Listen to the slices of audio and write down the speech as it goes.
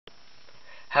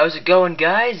How's it going,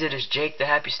 guys? It is Jake the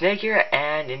Happy Snake here,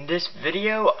 and in this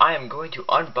video I am going to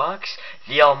unbox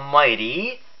the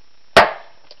almighty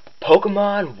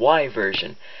Pokemon Y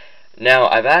version. Now,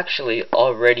 I've actually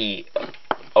already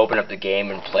opened up the game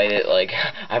and played it. Like,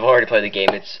 I've already played the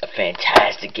game. It's a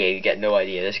fantastic game. You get no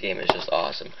idea. This game is just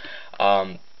awesome.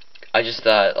 I just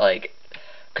thought, like,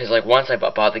 because once I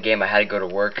bought the game, I had to go to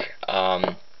work,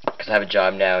 because I have a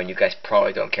job now, and you guys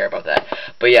probably don't care about that.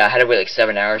 But yeah, I had to wait like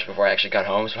 7 hours before I actually got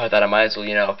home, so I thought I might as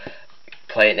well,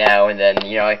 play it now, and then,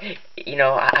 I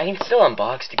can still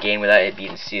unbox the game without it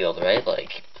being sealed, right?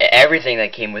 Like, everything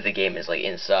that came with the game is, like,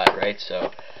 inside, right?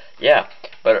 So, yeah.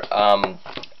 But,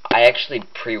 I actually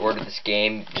pre-ordered this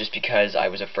game just because I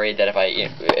was afraid that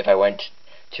if I went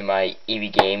to my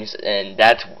EV Games, and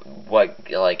that's what,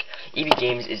 like, EV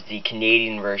Games is the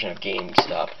Canadian version of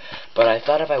GameStop. But I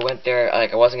thought if I went there,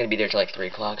 like, I wasn't going to be there till like 3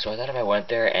 o'clock, so I thought if I went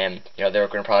there and, they were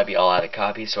going to probably be all out of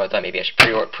copies, so I thought maybe I should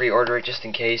pre-order it just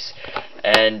in case.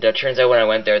 And turns out when I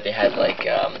went there, they had, like,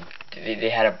 they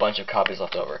had a bunch of copies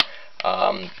left over.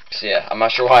 So yeah, I'm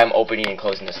not sure why I'm opening and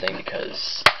closing this thing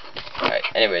because, alright,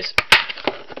 anyways.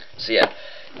 So yeah,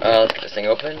 let's get this thing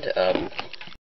opened.